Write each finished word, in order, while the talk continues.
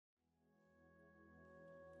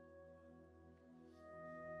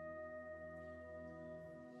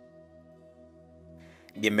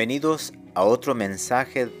Bienvenidos a otro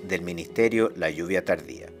mensaje del ministerio La Lluvia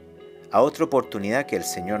Tardía, a otra oportunidad que el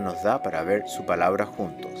Señor nos da para ver su palabra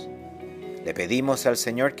juntos. Le pedimos al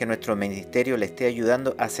Señor que nuestro ministerio le esté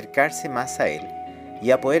ayudando a acercarse más a Él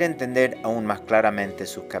y a poder entender aún más claramente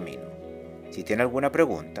sus caminos. Si tiene alguna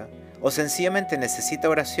pregunta o sencillamente necesita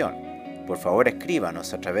oración, por favor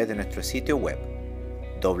escríbanos a través de nuestro sitio web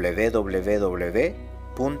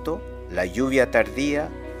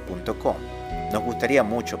www.layuviatardía.com. Nos gustaría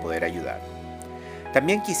mucho poder ayudar.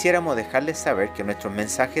 También quisiéramos dejarles saber que nuestros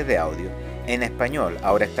mensajes de audio en español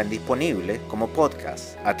ahora están disponibles como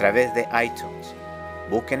podcast a través de iTunes.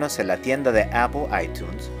 Búsquenos en la tienda de Apple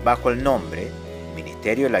iTunes bajo el nombre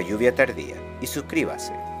Ministerio La Lluvia Tardía y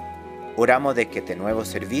suscríbase. Oramos de que este nuevo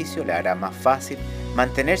servicio le hará más fácil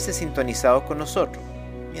mantenerse sintonizados con nosotros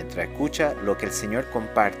mientras escucha lo que el Señor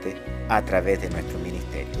comparte a través de nuestro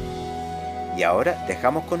ministerio. Y ahora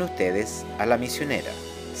dejamos con ustedes a la misionera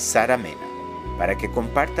Sara Mena para que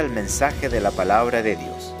comparta el mensaje de la palabra de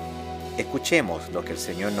Dios. Escuchemos lo que el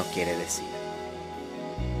Señor nos quiere decir.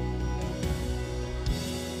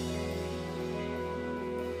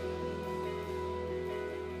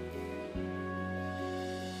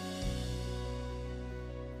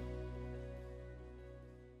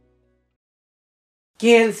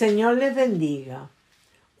 Que el Señor les bendiga.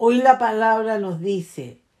 Hoy la palabra nos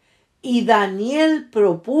dice: y Daniel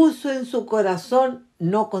propuso en su corazón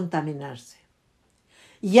no contaminarse.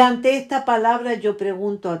 Y ante esta palabra yo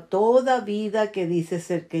pregunto a toda vida que dice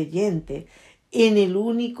ser creyente en el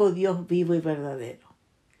único Dios vivo y verdadero: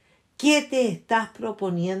 ¿qué te estás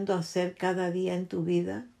proponiendo hacer cada día en tu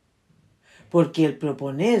vida? Porque el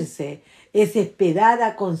proponerse es esperar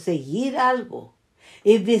a conseguir algo,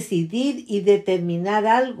 es decidir y determinar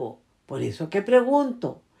algo. Por eso que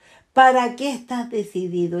pregunto: ¿para qué estás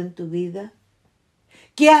decidido en tu vida?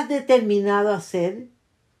 ¿Qué has determinado hacer?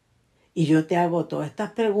 Y yo te hago todas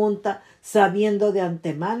estas preguntas sabiendo de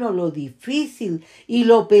antemano lo difícil y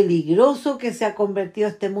lo peligroso que se ha convertido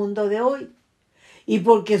este mundo de hoy. Y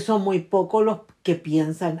porque son muy pocos los que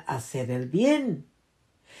piensan hacer el bien,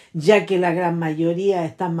 ya que la gran mayoría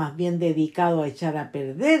están más bien dedicados a echar a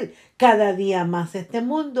perder cada día más este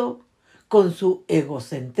mundo con su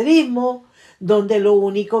egocentrismo, donde lo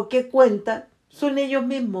único que cuenta son ellos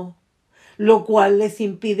mismos, lo cual les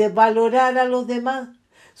impide valorar a los demás.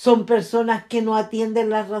 Son personas que no atienden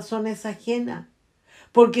las razones ajenas,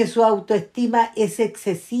 porque su autoestima es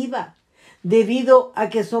excesiva, debido a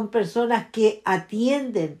que son personas que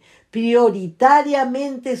atienden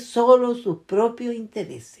prioritariamente solo sus propios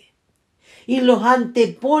intereses y los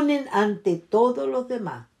anteponen ante todos los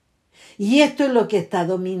demás. Y esto es lo que está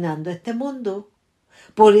dominando este mundo.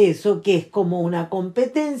 Por eso que es como una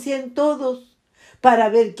competencia en todos para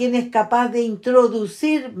ver quién es capaz de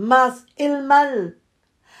introducir más el mal,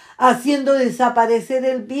 haciendo desaparecer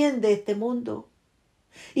el bien de este mundo.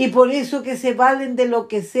 Y por eso que se valen de lo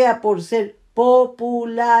que sea por ser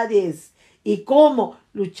populares. ¿Y cómo?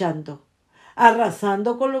 Luchando,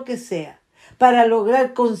 arrasando con lo que sea, para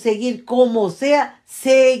lograr conseguir como sea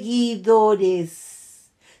seguidores,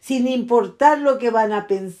 sin importar lo que van a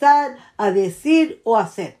pensar, a decir o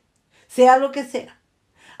hacer, sea lo que sea,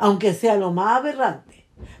 aunque sea lo más aberrante,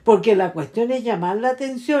 porque la cuestión es llamar la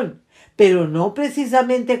atención, pero no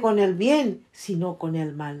precisamente con el bien, sino con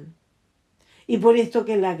el mal. Y por esto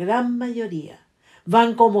que la gran mayoría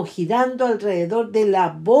van como girando alrededor de la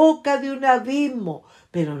boca de un abismo,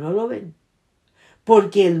 pero no lo ven,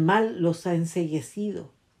 porque el mal los ha enceguecido.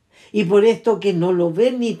 Y por esto que no lo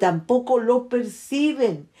ven ni tampoco lo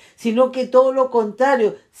perciben, sino que todo lo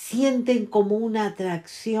contrario, sienten como una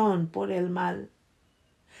atracción por el mal.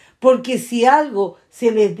 Porque si algo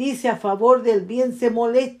se les dice a favor del bien, se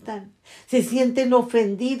molestan, se sienten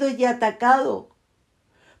ofendidos y atacados,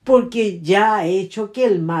 porque ya ha hecho que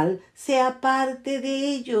el mal sea parte de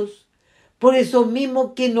ellos. Por eso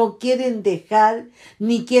mismo que no quieren dejar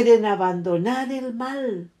ni quieren abandonar el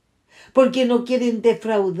mal, porque no quieren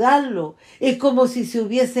defraudarlo. Es como si se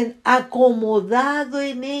hubiesen acomodado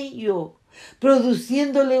en ello,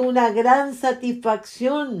 produciéndole una gran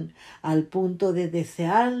satisfacción al punto de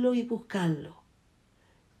desearlo y buscarlo.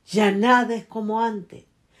 Ya nada es como antes,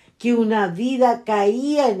 que una vida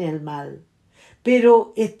caía en el mal,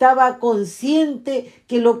 pero estaba consciente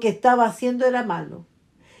que lo que estaba haciendo era malo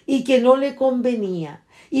y que no le convenía,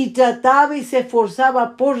 y trataba y se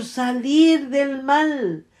esforzaba por salir del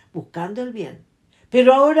mal, buscando el bien.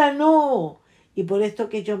 Pero ahora no. Y por esto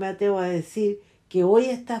que yo me atrevo a decir que hoy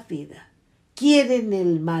estas vidas quieren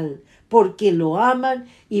el mal, porque lo aman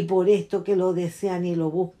y por esto que lo desean y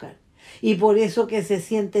lo buscan. Y por eso que se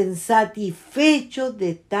sienten satisfechos de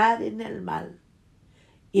estar en el mal.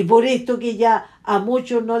 Y por esto que ya a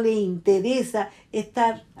muchos no les interesa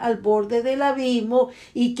estar al borde del abismo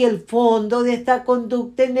y que el fondo de esta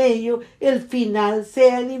conducta en ellos, el final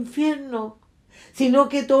sea el infierno, sino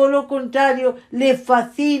que todo lo contrario, les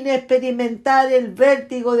fascina experimentar el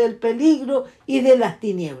vértigo del peligro y de las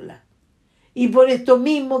tinieblas. Y por esto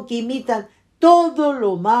mismo que imitan todo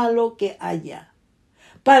lo malo que haya,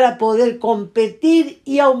 para poder competir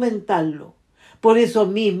y aumentarlo. Por eso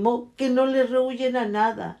mismo que no le rehuyen a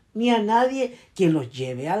nada, ni a nadie que los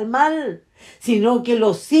lleve al mal, sino que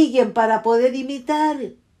los siguen para poder imitar.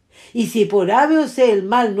 Y si por ave o sea el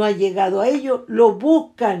mal no ha llegado a ellos, lo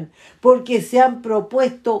buscan porque se han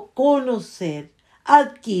propuesto conocer,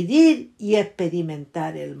 adquirir y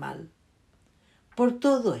experimentar el mal. Por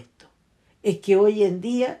todo esto es que hoy en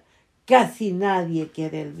día casi nadie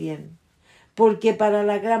quiere el bien, porque para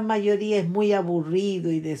la gran mayoría es muy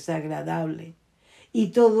aburrido y desagradable. ¿Y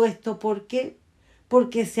todo esto por qué?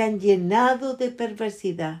 Porque se han llenado de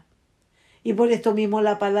perversidad. Y por esto mismo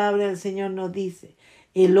la palabra del Señor nos dice,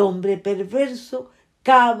 el hombre perverso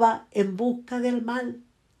cava en busca del mal,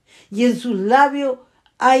 y en sus labios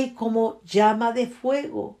hay como llama de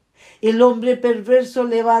fuego. El hombre perverso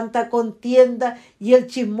levanta contienda y el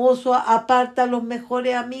chismoso aparta a los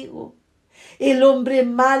mejores amigos. El hombre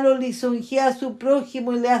malo lisonjea a su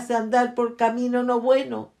prójimo y le hace andar por camino no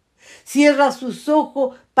bueno. Cierra sus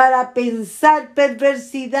ojos para pensar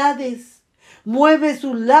perversidades. Mueve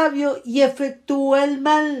sus labios y efectúa el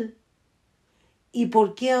mal. ¿Y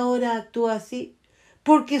por qué ahora actúa así?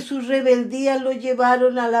 Porque sus rebeldías lo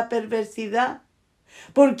llevaron a la perversidad.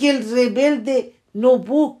 Porque el rebelde no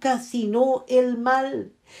busca sino el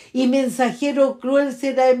mal, y mensajero cruel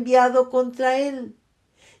será enviado contra él.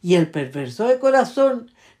 Y el perverso de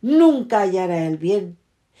corazón nunca hallará el bien,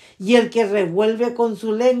 y el que revuelve con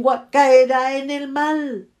su lengua caerá en el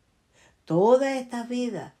mal. Toda esta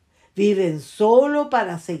vida viven solo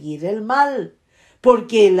para seguir el mal,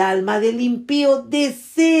 porque el alma del impío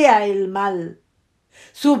desea el mal.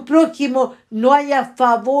 Su prójimo no haya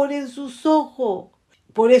favor en sus ojos.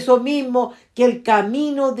 Por eso mismo que el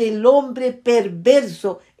camino del hombre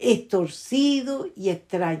perverso es torcido y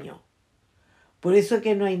extraño. Por eso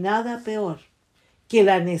que no hay nada peor que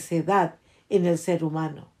la necedad en el ser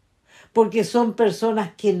humano, porque son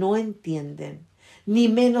personas que no entienden, ni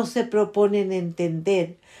menos se proponen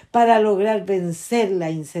entender para lograr vencer la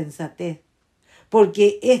insensatez,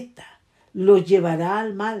 porque ésta los llevará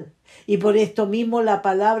al mal. Y por esto mismo la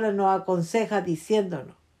palabra nos aconseja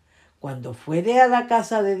diciéndonos, cuando fuere a la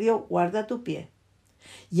casa de Dios, guarda tu pie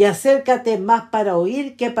y acércate más para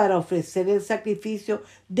oír que para ofrecer el sacrificio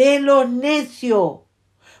de los necios,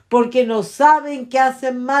 porque no saben que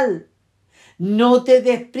hacen mal. No te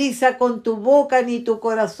des prisa con tu boca, ni tu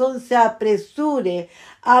corazón se apresure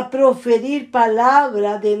a proferir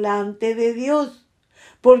palabra delante de Dios,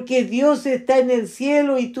 porque Dios está en el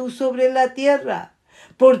cielo y tú sobre la tierra.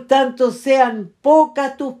 Por tanto, sean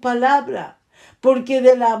pocas tus palabras, porque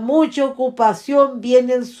de la mucha ocupación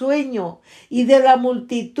viene el sueño, y de la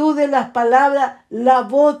multitud de las palabras la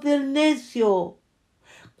voz del necio.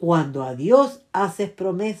 Cuando a Dios haces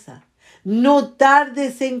promesa, no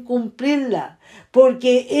tardes en cumplirla,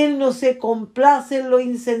 porque Él no se complace en los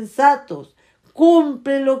insensatos.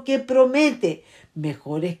 Cumple lo que promete.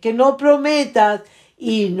 Mejor es que no prometas,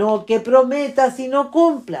 y no que prometas y no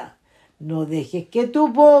cumplas. No dejes que tu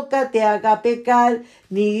boca te haga pecar,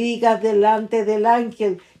 ni digas delante del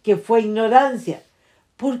ángel que fue ignorancia.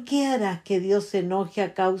 ¿Por qué harás que Dios se enoje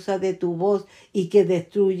a causa de tu voz y que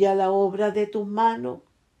destruya la obra de tus manos?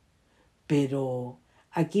 Pero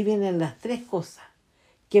aquí vienen las tres cosas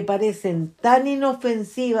que parecen tan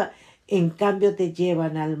inofensivas, en cambio te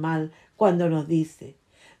llevan al mal, cuando nos dice,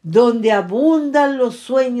 donde abundan los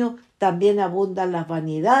sueños, también abundan las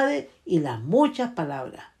vanidades y las muchas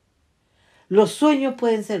palabras. Los sueños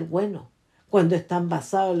pueden ser buenos cuando están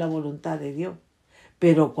basados en la voluntad de Dios,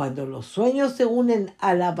 pero cuando los sueños se unen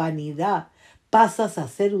a la vanidad, pasas a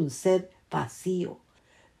ser un ser vacío,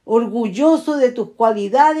 orgulloso de tus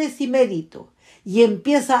cualidades y méritos, y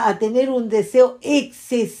empieza a tener un deseo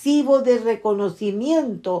excesivo de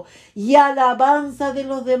reconocimiento y alabanza de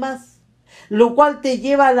los demás, lo cual te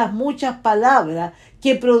lleva a las muchas palabras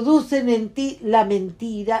que producen en ti la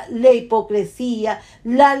mentira, la hipocresía,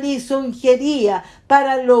 la lisonjería,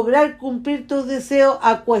 para lograr cumplir tus deseos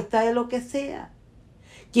a cuesta de lo que sea,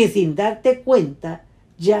 que sin darte cuenta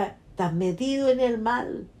ya estás metido en el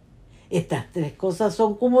mal. Estas tres cosas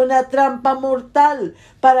son como una trampa mortal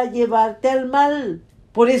para llevarte al mal.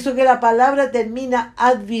 Por eso que la palabra termina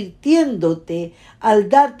advirtiéndote al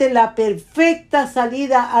darte la perfecta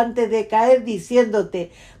salida antes de caer,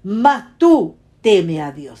 diciéndote, mas tú teme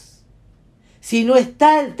a Dios. Si no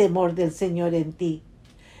está el temor del Señor en ti,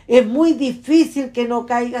 es muy difícil que no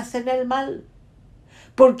caigas en el mal,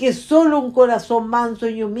 porque solo un corazón manso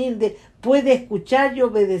y humilde puede escuchar y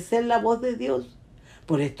obedecer la voz de Dios.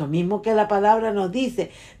 Por esto mismo que la palabra nos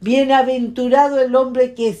dice, bienaventurado el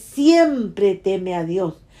hombre que siempre teme a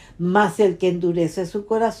Dios, mas el que endurece su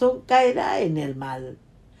corazón caerá en el mal.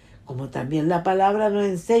 Como también la palabra nos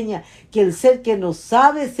enseña que el ser que no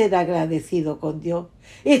sabe ser agradecido con Dios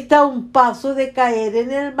está a un paso de caer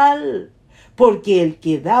en el mal, porque el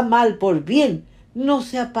que da mal por bien no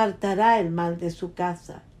se apartará el mal de su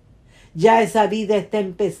casa. Ya esa vida está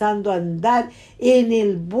empezando a andar en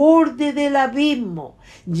el borde del abismo.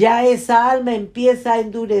 Ya esa alma empieza a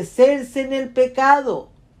endurecerse en el pecado.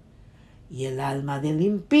 Y el alma del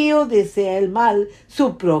impío desea el mal,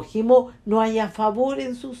 su prójimo no halla favor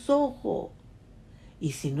en sus ojos.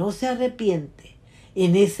 Y si no se arrepiente,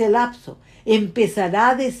 en ese lapso empezará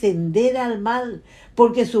a descender al mal,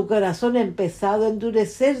 porque su corazón ha empezado a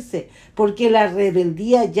endurecerse, porque la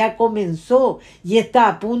rebeldía ya comenzó y está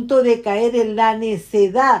a punto de caer en la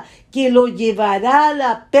necedad que lo llevará a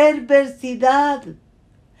la perversidad.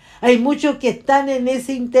 Hay muchos que están en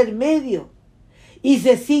ese intermedio y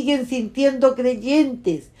se siguen sintiendo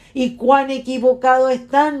creyentes, y cuán equivocados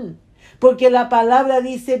están. Porque la palabra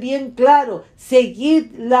dice bien claro,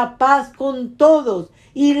 seguid la paz con todos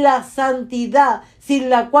y la santidad,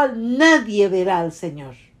 sin la cual nadie verá al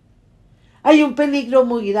Señor. Hay un peligro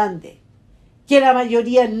muy grande que la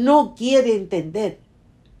mayoría no quiere entender,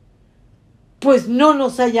 pues no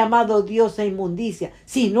nos ha llamado Dios a inmundicia,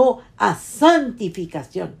 sino a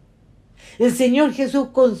santificación. El Señor Jesús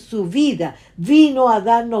con su vida vino a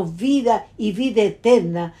darnos vida y vida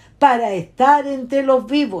eterna para estar entre los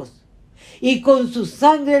vivos. Y con su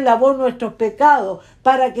sangre lavó nuestros pecados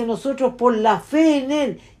para que nosotros por la fe en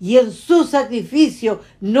Él y en su sacrificio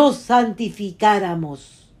nos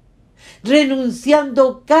santificáramos,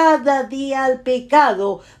 renunciando cada día al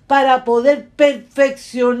pecado para poder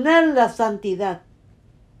perfeccionar la santidad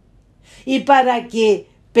y para que,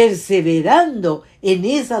 perseverando en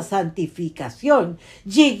esa santificación,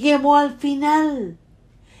 lleguemos al final.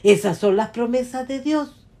 Esas son las promesas de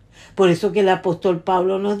Dios. Por eso que el apóstol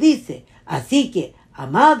Pablo nos dice, así que,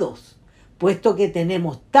 amados, puesto que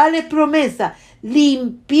tenemos tales promesas,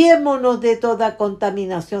 limpiémonos de toda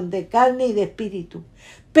contaminación de carne y de espíritu,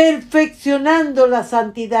 perfeccionando la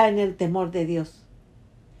santidad en el temor de Dios.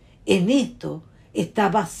 En esto está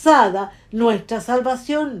basada nuestra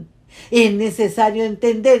salvación. Es necesario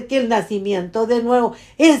entender que el nacimiento de nuevo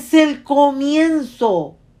es el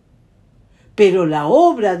comienzo. Pero la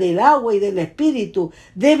obra del agua y del Espíritu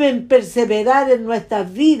deben perseverar en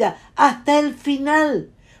nuestras vidas hasta el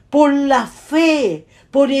final, por la fe,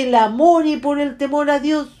 por el amor y por el temor a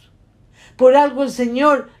Dios. Por algo el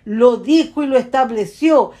Señor lo dijo y lo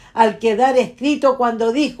estableció al quedar escrito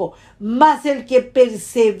cuando dijo, mas el que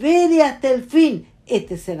persevere hasta el fin,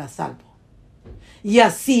 este será salvo. Y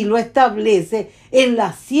así lo establece en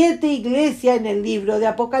las 7 iglesias en el libro de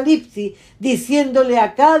Apocalipsis, diciéndole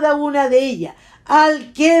a cada una de ellas,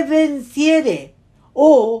 al que venciere,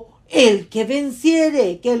 o el que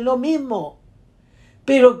venciere, que es lo mismo.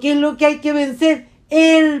 Pero ¿qué es lo que hay que vencer?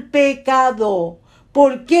 El pecado.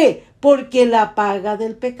 ¿Por qué? Porque la paga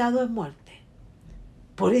del pecado es muerte.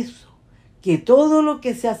 Por eso, que todo lo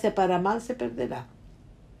que se hace para mal se perderá,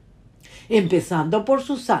 empezando por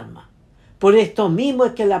sus almas. Por esto mismo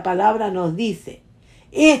es que la palabra nos dice,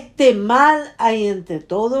 este mal hay entre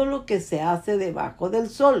todo lo que se hace debajo del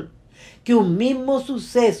sol, que un mismo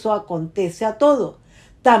suceso acontece a todos.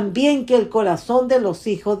 También que el corazón de los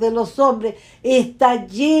hijos de los hombres está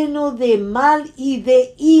lleno de mal y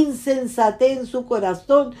de insensatez en su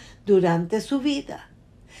corazón durante su vida.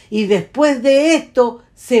 Y después de esto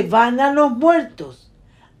se van a los muertos.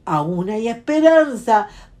 Aún hay esperanza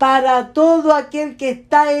para todo aquel que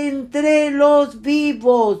está entre los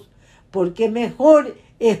vivos, porque mejor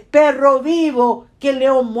es perro vivo que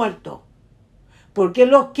león muerto. Porque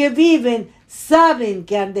los que viven saben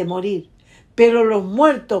que han de morir, pero los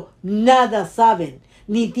muertos nada saben,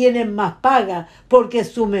 ni tienen más paga, porque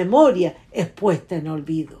su memoria es puesta en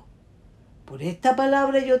olvido. Por esta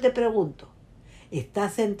palabra yo te pregunto,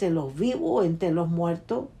 ¿estás entre los vivos o entre los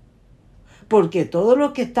muertos? Porque todos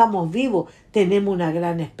los que estamos vivos tenemos una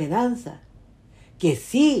gran esperanza, que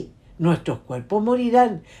sí, nuestros cuerpos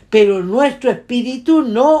morirán, pero nuestro espíritu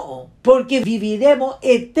no, porque viviremos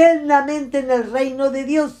eternamente en el reino de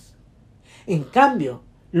Dios. En cambio,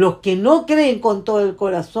 los que no creen con todo el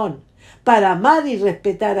corazón para amar y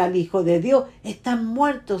respetar al Hijo de Dios están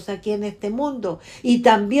muertos aquí en este mundo y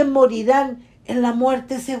también morirán en la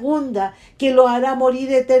muerte segunda, que lo hará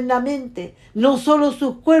morir eternamente, no solo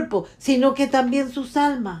sus cuerpos, sino que también sus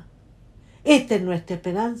almas. Esta es nuestra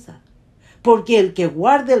esperanza, porque el que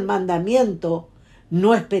guarde el mandamiento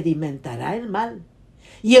no experimentará el mal.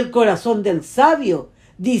 Y el corazón del sabio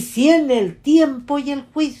discierne el tiempo y el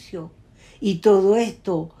juicio. Y todo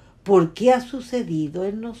esto, ¿por qué ha sucedido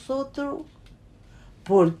en nosotros?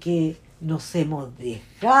 Porque nos hemos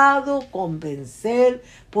dejado convencer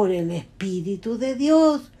por el Espíritu de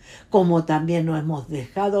Dios, como también nos hemos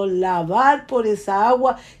dejado lavar por esa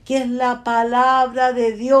agua que es la palabra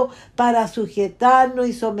de Dios, para sujetarnos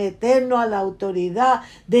y someternos a la autoridad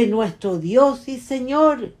de nuestro Dios y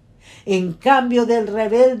Señor. En cambio del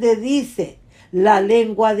rebelde dice: la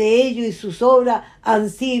lengua de ellos y sus obras han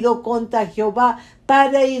sido contra Jehová,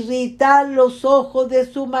 para irritar los ojos de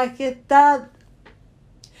su majestad.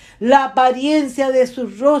 La apariencia de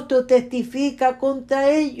sus rostros testifica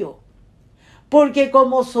contra ellos, porque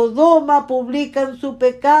como Sodoma publican su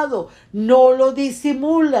pecado, no lo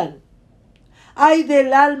disimulan. Ay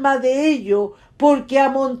del alma de ellos, porque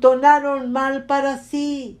amontonaron mal para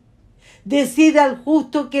sí. Decid al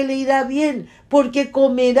justo que le irá bien, porque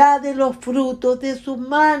comerá de los frutos de sus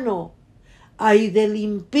manos. Ay del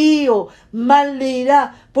impío, mal le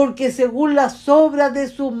irá, porque según las obras de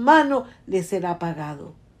sus manos le será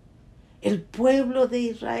pagado. El pueblo de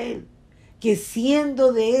Israel, que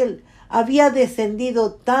siendo de él, había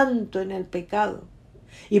descendido tanto en el pecado.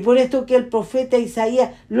 Y por esto que el profeta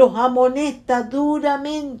Isaías los amonesta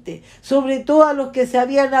duramente, sobre todo a los que se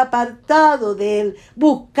habían apartado de él,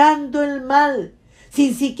 buscando el mal,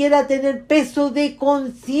 sin siquiera tener peso de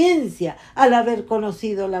conciencia al haber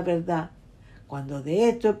conocido la verdad. Cuando de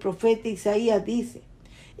esto el profeta Isaías dice: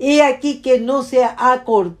 he aquí que no se ha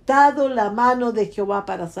cortado la mano de Jehová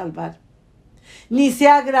para salvar, ni se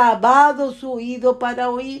ha agravado su oído para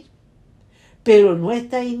oír. Pero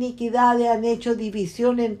nuestras iniquidades han hecho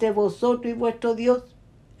división entre vosotros y vuestro Dios,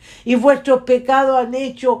 y vuestros pecados han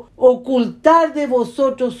hecho ocultar de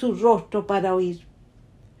vosotros su rostro para oír.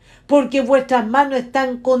 Porque vuestras manos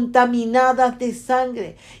están contaminadas de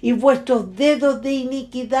sangre, y vuestros dedos de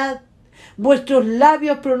iniquidad. Vuestros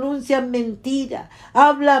labios pronuncian mentira,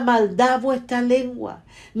 habla maldad vuestra lengua.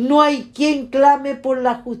 No hay quien clame por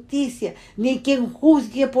la justicia, ni quien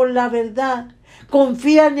juzgue por la verdad.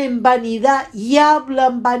 Confían en vanidad y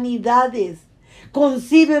hablan vanidades.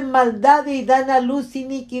 Conciben maldades y dan a luz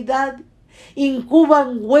iniquidad.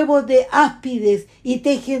 Incuban huevos de áspides y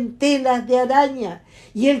tejen telas de araña.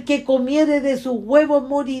 Y el que comiere de sus huevos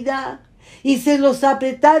morirá, y se los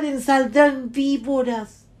apretaren saldrán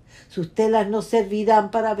víboras. Sus telas no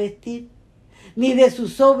servirán para vestir, ni de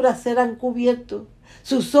sus obras serán cubiertos.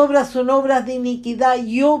 Sus obras son obras de iniquidad,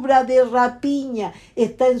 y obra de rapiña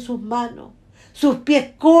está en sus manos. Sus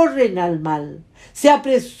pies corren al mal, se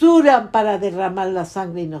apresuran para derramar la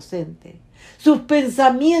sangre inocente. Sus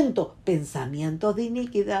pensamientos de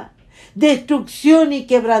iniquidad, destrucción y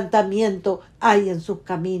quebrantamiento hay en sus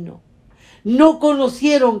caminos. No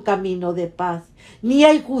conocieron camino de paz, ni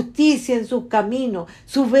hay justicia en sus caminos.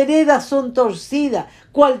 Sus veredas son torcidas,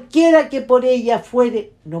 cualquiera que por ellas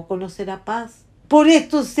fuere no conocerá paz. Por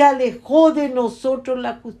esto se alejó de nosotros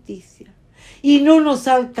la justicia, y no nos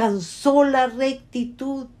alcanzó la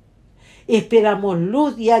rectitud. Esperamos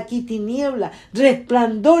luz y aquí tiniebla,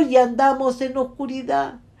 resplandor y andamos en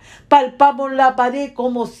oscuridad. Palpamos la pared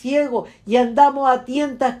como ciegos y andamos a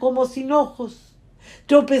tientas como sin ojos.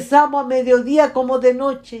 Tropezamos a mediodía como de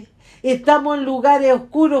noche, estamos en lugares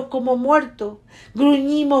oscuros como muertos,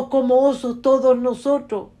 gruñimos como osos todos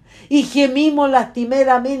nosotros, y gemimos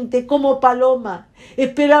lastimeramente como palomas.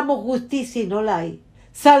 Esperamos justicia y no la hay,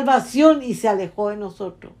 salvación y se alejó de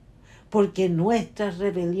nosotros, porque nuestras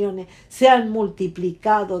rebeliones se han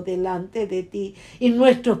multiplicado delante de ti, y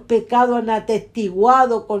nuestros pecados han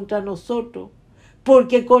atestiguado contra nosotros.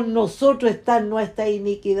 Porque con nosotros están nuestras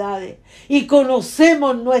iniquidades y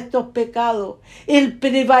conocemos nuestros pecados, el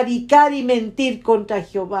prevaricar y mentir contra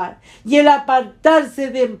Jehová, y el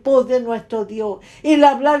apartarse de en pos de nuestro Dios, el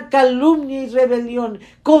hablar calumnia y rebelión,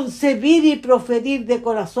 concebir y proferir de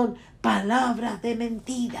corazón palabras de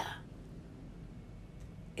mentira.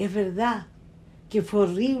 Es verdad que fue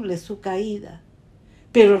horrible su caída,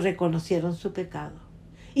 pero reconocieron su pecado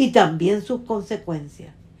y también sus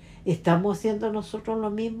consecuencias. ¿Estamos haciendo nosotros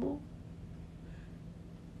lo mismo?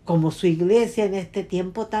 Como su iglesia en este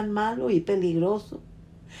tiempo tan malo y peligroso.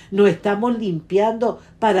 ¿Nos estamos limpiando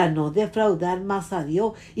para no defraudar más a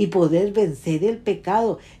Dios y poder vencer el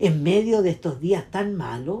pecado en medio de estos días tan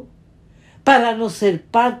malos? Para no ser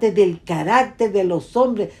parte del carácter de los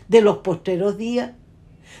hombres de los postreros días,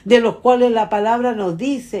 de los cuales la palabra nos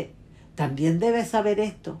dice: También debes saber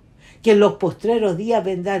esto, que en los postreros días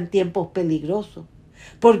vendrán tiempos peligrosos,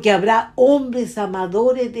 porque habrá hombres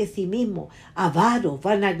amadores de sí mismos, avaros,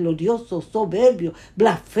 vanagloriosos, soberbios,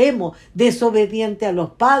 blasfemos, desobedientes a los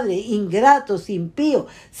padres, ingratos, impíos,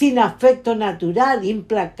 sin afecto natural,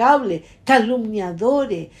 implacables,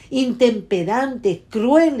 calumniadores, intemperantes,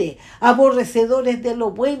 crueles, aborrecedores de lo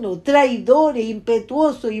bueno, traidores,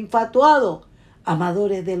 impetuosos, infatuados,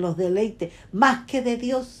 amadores de los deleites más que de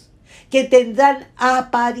Dios, que tendrán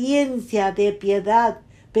apariencia de piedad,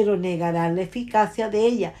 pero negarán la eficacia de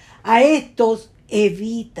ella. A estos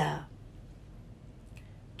evita.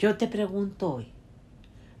 Yo te pregunto hoy,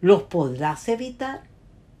 ¿los podrás evitar?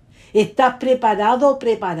 ¿Estás preparado o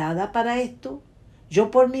preparada para esto? Yo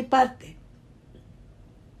por mi parte,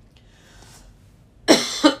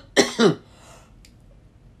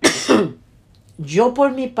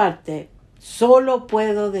 solo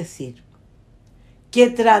puedo decir que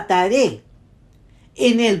trataré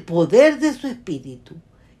en el poder de su espíritu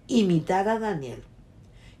imitar a Daniel,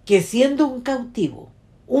 que siendo un cautivo,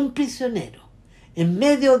 un prisionero, en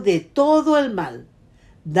medio de todo el mal,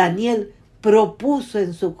 Daniel propuso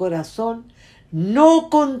en su corazón no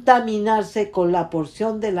contaminarse con la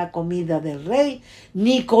porción de la comida del rey,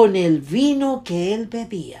 ni con el vino que él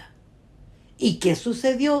bebía. ¿Y qué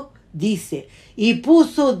sucedió? Dice, y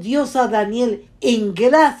puso Dios a Daniel en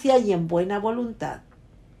gracia y en buena voluntad.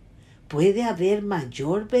 ¿Puede haber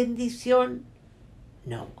mayor bendición?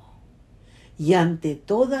 No. Y ante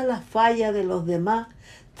todas las fallas de los demás,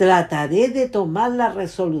 trataré de tomar la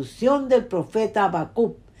resolución del profeta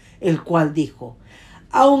Habacuc, el cual dijo,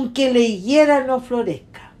 aunque la higuera no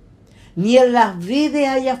florezca, ni en las vides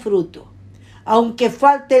haya fruto, aunque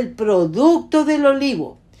falte el producto del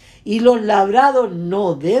olivo, y los labrados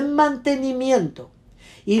no den mantenimiento,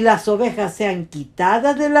 y las ovejas sean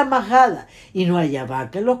quitadas de la majada, y no haya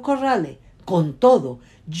vaca en los corrales, con todo,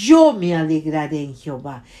 yo me alegraré en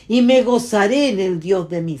Jehová, y me gozaré en el Dios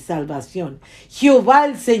de mi salvación. Jehová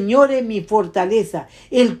el Señor es mi fortaleza,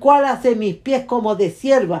 el cual hace mis pies como de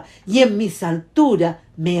cierva, y en mis alturas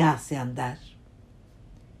me hace andar.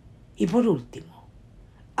 Y por último,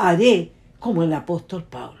 haré como el apóstol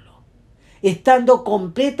Pablo, estando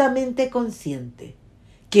completamente consciente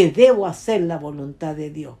que debo hacer la voluntad de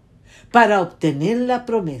Dios para obtener la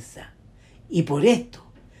promesa. Y por esto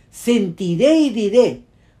sentiré y diré,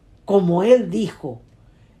 como él dijo,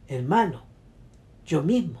 hermano, yo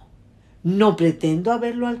mismo no pretendo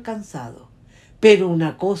haberlo alcanzado, pero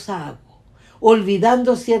una cosa hago,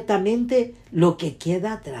 olvidando ciertamente lo que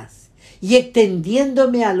queda atrás y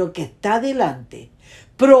extendiéndome a lo que está delante,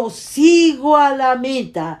 prosigo a la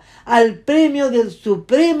meta, al premio del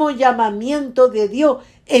supremo llamamiento de Dios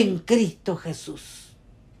en Cristo Jesús.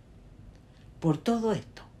 Por todo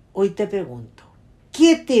esto, hoy te pregunto,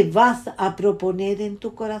 ¿qué te vas a proponer en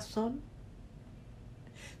tu corazón?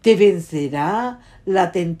 ¿Te vencerá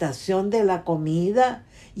la tentación de la comida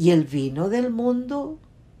y el vino del mundo?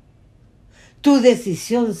 ¿Tu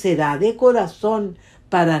decisión será de corazón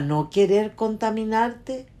para no querer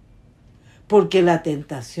contaminarte? Porque la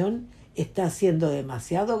tentación está siendo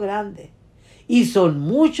demasiado grande y son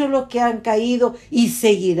muchos los que han caído y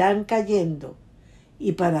seguirán cayendo.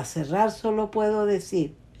 Y para cerrar solo puedo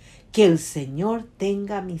decir que el Señor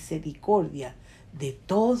tenga misericordia de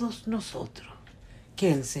todos nosotros.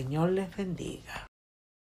 Que el Señor les bendiga.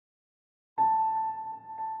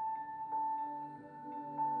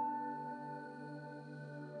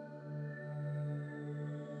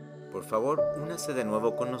 Por favor, únase de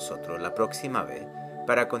nuevo con nosotros la próxima vez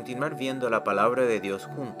para continuar viendo la palabra de Dios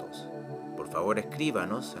juntos. Por favor,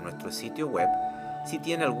 escríbanos a nuestro sitio web si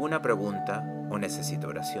tiene alguna pregunta o necesita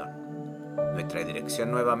oración. Nuestra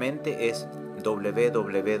dirección nuevamente es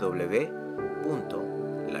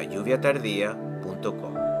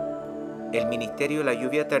www.layuviatardía.com. El Ministerio La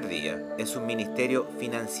Lluvia Tardía es un ministerio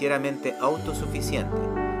financieramente autosuficiente,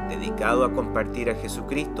 dedicado a compartir a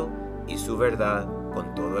Jesucristo y su verdad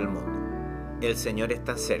con todo el mundo. El Señor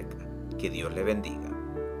está cerca. Que Dios le bendiga.